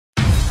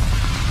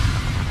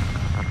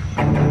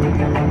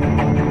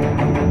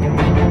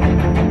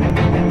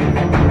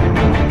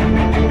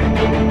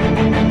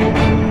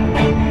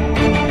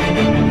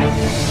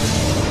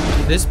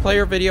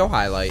player video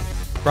highlight,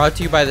 brought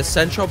to you by the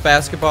Central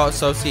Basketball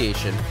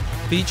Association,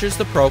 features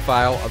the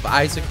profile of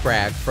Isaac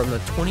Bragg from the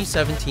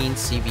 2017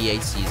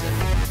 CBA season.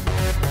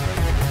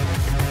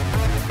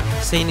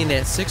 Standing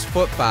at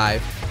 6'5",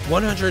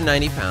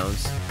 190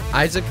 pounds,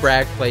 Isaac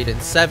Bragg played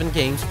in 7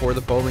 games for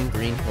the Bowling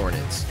Green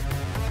Hornets.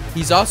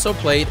 He's also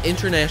played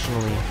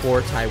internationally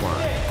for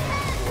Taiwan.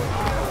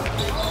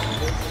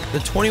 The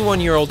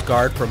 21-year-old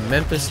guard from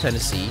Memphis,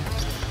 Tennessee,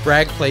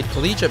 Bragg played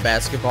collegiate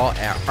basketball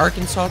at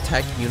Arkansas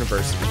Tech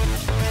University.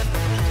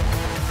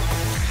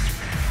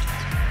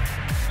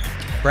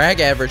 Bragg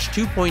averaged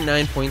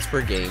 2.9 points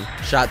per game,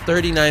 shot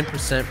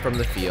 39% from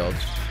the field,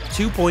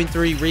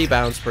 2.3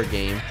 rebounds per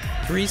game,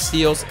 3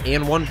 steals,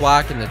 and 1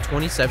 block in the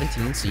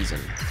 2017 season.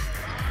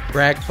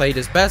 Bragg played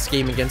his best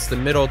game against the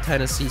Middle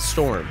Tennessee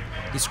Storm.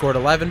 He scored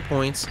 11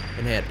 points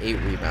and had 8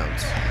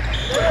 rebounds.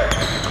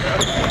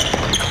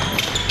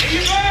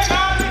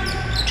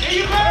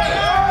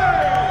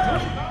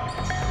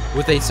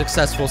 With a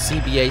successful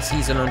CBA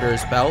season under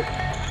his belt,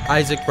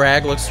 Isaac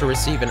Bragg looks to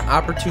receive an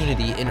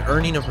opportunity in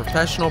earning a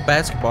professional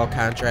basketball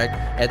contract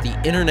at the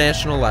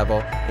international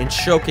level and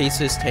showcase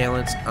his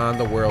talents on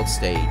the world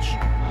stage.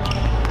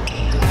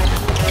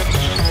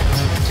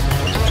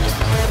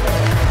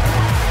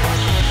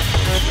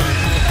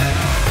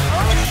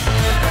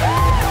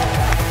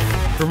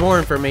 For more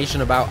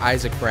information about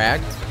Isaac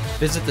Bragg,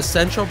 visit the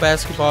Central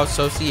Basketball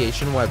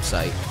Association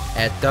website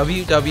at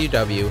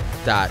www.playCBA.com.